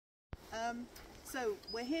So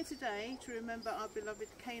we're here today to remember our beloved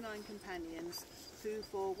canine companions who,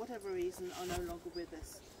 for whatever reason, are no longer with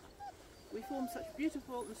us. We form such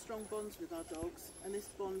beautiful and strong bonds with our dogs, and this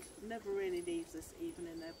bond never really leaves us, even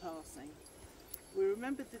in their passing. We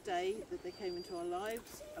remember the day that they came into our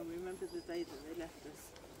lives, and we remember the day that they left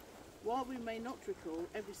us. While we may not recall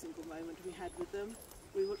every single moment we had with them,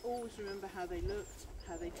 we will always remember how they looked,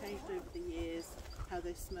 how they changed over the years, how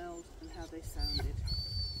they smelled and how they sounded.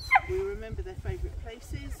 We remember their favourite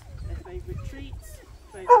places, their favourite treats,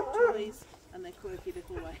 favourite toys and their quirky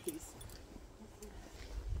little ways.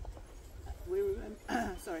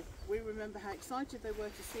 We remember how excited they were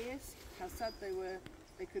to see us, how sad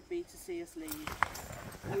they could be to see us leave.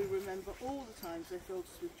 We remember all the times they filled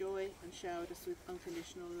us with joy and showered us with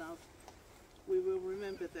unconditional love. We will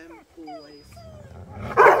remember them always.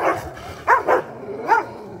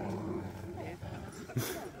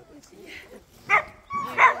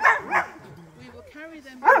 We will carry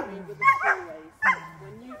their memory with us always.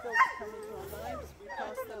 When new dogs come into our lives, we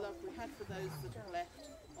pass the love we had for those that have left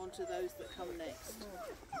onto those that come next.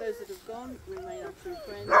 Those that have gone remain our true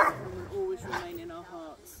friends and will always remain in our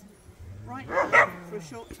hearts. Right now, for a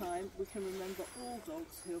short time, we can remember all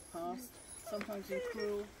dogs who have passed, sometimes in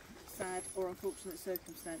cruel, sad or unfortunate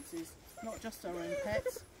circumstances, not just our own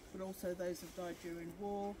pets, but also those who have died during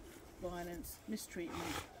war, violence,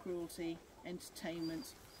 mistreatment, cruelty,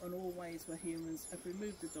 entertainment, and all ways where humans have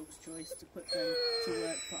removed the dog's choice to put them to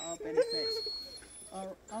work for our benefit.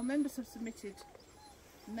 Our members have submitted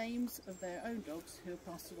names of their own dogs who have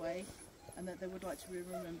passed away and that they would like to be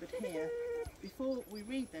remembered here. Before we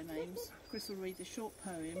read their names, Chris will read a short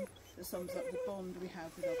poem that sums up the bond we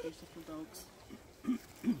have with our beautiful dogs.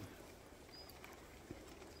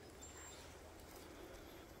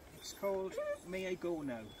 It's called May I Go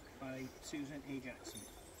Now by Susan A. Jackson.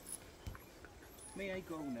 May I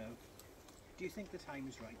go now? Do you think the time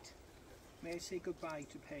is right? May I say goodbye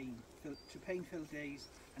to pain-filled days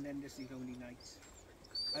and endlessly lonely nights?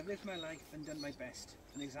 I've lived my life and done my best,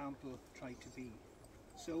 an example tried to be.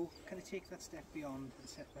 So, can I take that step beyond and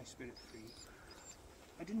set my spirit free?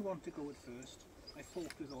 I didn't want to go at first, I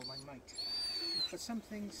fought with all my might. But some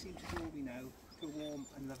things seem to draw me now to a warm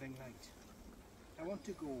and loving night. I want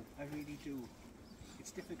to go, I really do.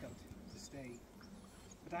 It's difficult to stay.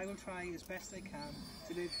 But I will try as best I can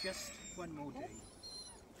to live just one more day.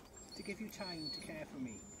 To give you time to care for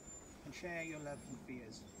me and share your love and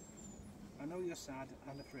fears. I know you're sad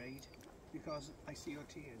and afraid because I see your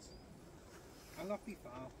tears. I'll not be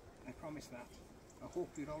far, I promise that. I hope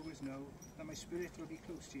you'll always know that my spirit will be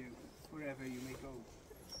close to you wherever you may go.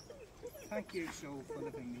 Thank you so for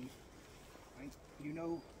loving me. You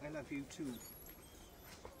know I love you too.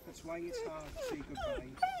 That's why it's hard to say goodbye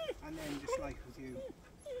and end this life with you.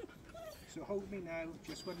 So hold me now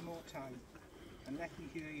just one more time and let me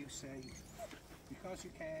hear you say, because you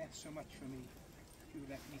care so much for me, you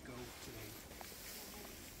let me go today.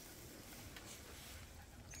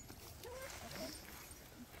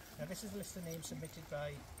 Now this is a list of names submitted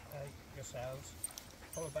by yourselves,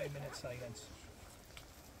 followed by a minute's silence.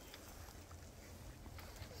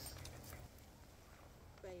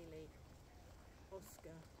 Bailey,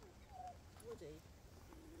 Oscar, Woody,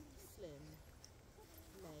 Slim,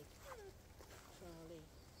 Meg, Charlie,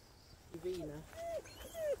 Ravina,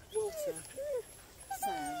 Walter,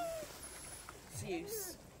 Sam,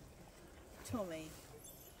 Zeus, Tommy,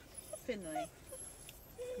 Finlay,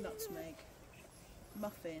 Nutmeg,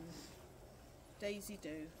 Muffin, Daisy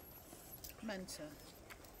Doo, Manta,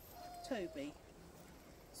 Toby,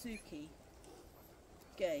 Suki,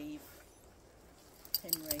 Gabe,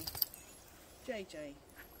 Henry, JJ,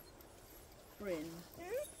 Bryn,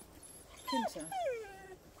 Kinta,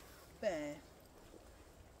 Bear,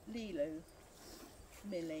 Lilu,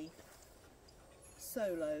 Millie,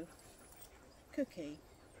 Solo, Cookie,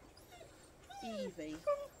 Evie,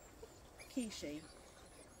 Kishi,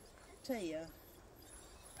 Taya,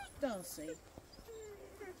 Darcy,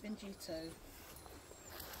 Vingito,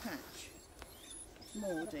 Patch,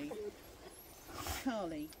 Maudie,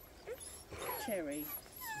 Carly, Cherry,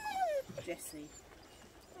 Jessie,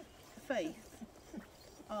 Faith,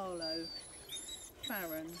 Arlo,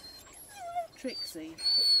 Farron, Trixie,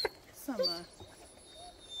 Summer,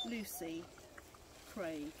 Lucy,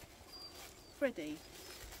 Craig, Freddie,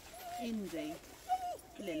 Indy,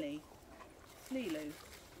 Lily, Lilu,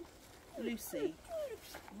 Lucy,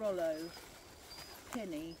 Rollo,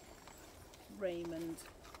 Penny, Raymond,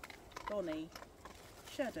 Bonnie,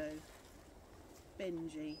 Shadow,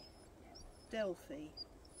 Benji, Delphi,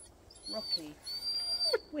 Rocky,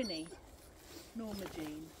 Winnie, Norma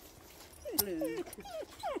Jean, Blue,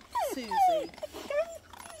 Susie,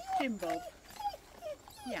 Jim Bob,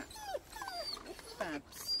 Yap,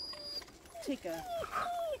 Babs, Tigger,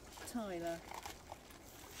 Tyler,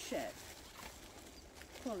 Shep,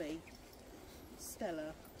 Polly,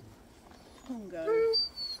 Stella, Pongo,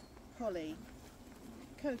 Polly,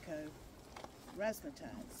 Coco,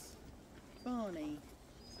 Razzmatazz, Barney,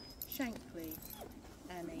 Shankly,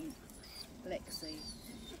 Annie, Lexi,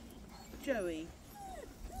 Joey,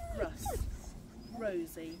 Russ,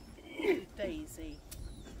 Rosie, Daisy,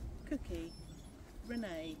 Cookie,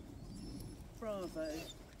 Renee, Bravo,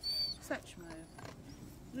 Satchmo,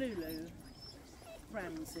 Lulu,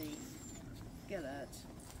 Ramsey, Gellert,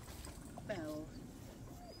 Belle,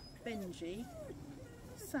 Benji,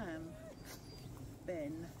 Sam,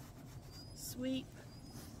 Ben, Sweep,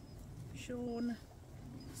 Sean,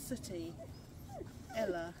 Sooty,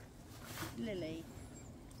 Ella, Lily,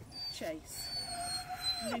 Chase,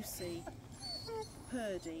 Lucy,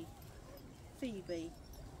 Purdy, Phoebe,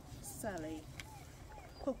 Sally,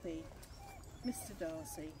 Poppy, Mr.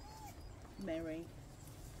 Darcy, Mary,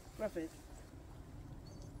 Ravid,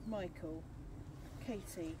 Michael,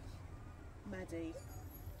 Katie, Maddie,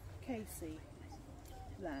 Casey,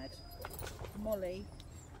 Lad, Molly,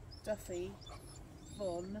 Duffy,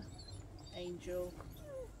 Von, Angel,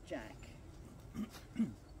 Jack.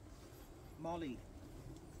 Molly,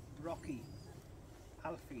 Rocky,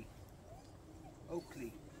 Alfie,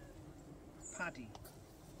 Oakley, Paddy,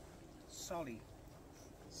 Solly,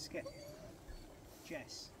 Skip,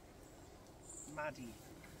 Jess, Maddie,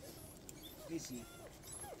 Izzy,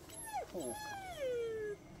 Hawk,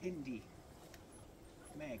 Indy,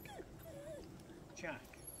 Meg, Jack,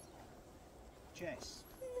 Jess,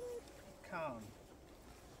 Khan,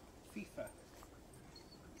 FIFA,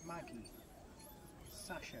 Maggie,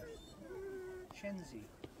 Sasha, Shenzi,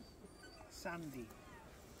 Sandy,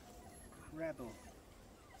 Rebel,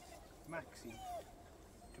 Maxie,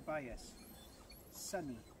 Tobias,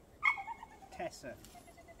 Sunny, Tessa,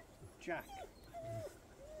 Jack,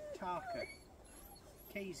 Tarka,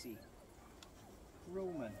 Casey,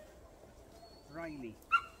 Roman, Riley,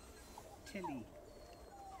 Tilly,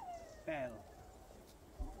 Belle,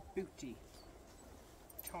 Booty,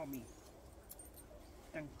 Tommy,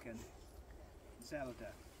 Duncan,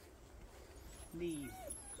 Zelda, Neve,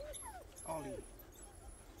 Ollie,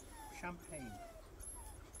 Champagne,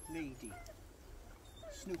 Lady,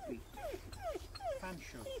 Snoopy,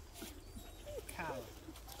 Pancho, Cal,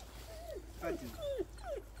 Buddy,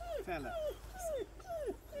 Fella,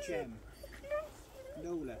 Jem,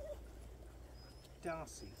 Lola,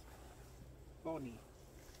 Darcy, Bonnie,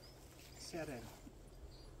 Seren,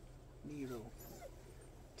 Nero,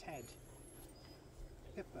 Ted,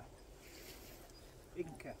 Pippa,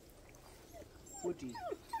 Inca, Woody,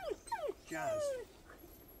 Jazz,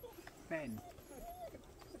 Ben,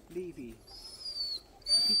 Levy,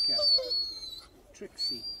 Pika,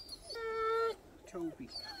 Trixie, Toby,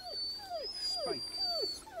 Spike,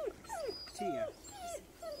 Tia,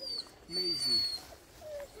 Maisie,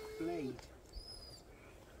 Blade,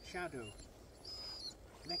 Shadow,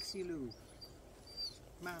 Lexi Lou,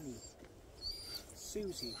 Manny,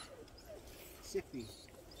 Susie, Zippy,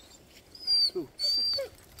 Boots,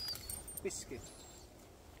 Biscuit,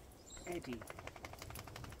 Eddie,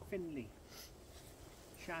 Finley,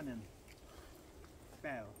 Shannon,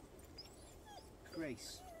 Belle,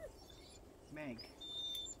 Grace, Meg,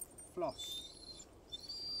 Floss,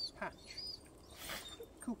 Patch,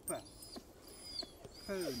 Cooper,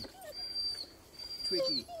 Fern,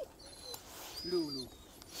 Twiggy, Lulu,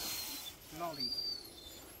 Lolly,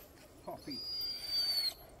 Poppy,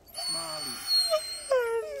 Marley,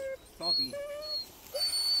 Bobby,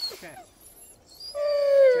 Chef,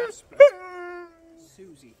 Jasper,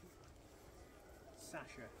 Susie,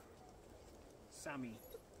 Sasha, Sammy,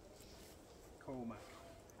 Cormac,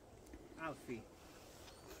 Alfie,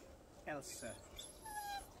 Elsa,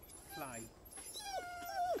 Fly,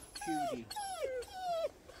 Judy,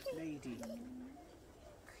 Lady,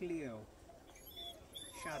 Cleo,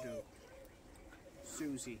 Shadow,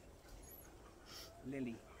 Susie,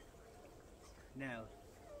 Lily, Nell,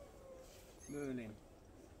 Merlin,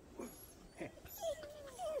 Pip,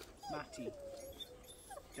 Matty,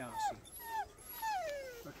 Darcy.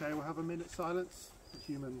 Okay, we'll have a minute silence. The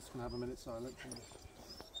humans can have a minute silence.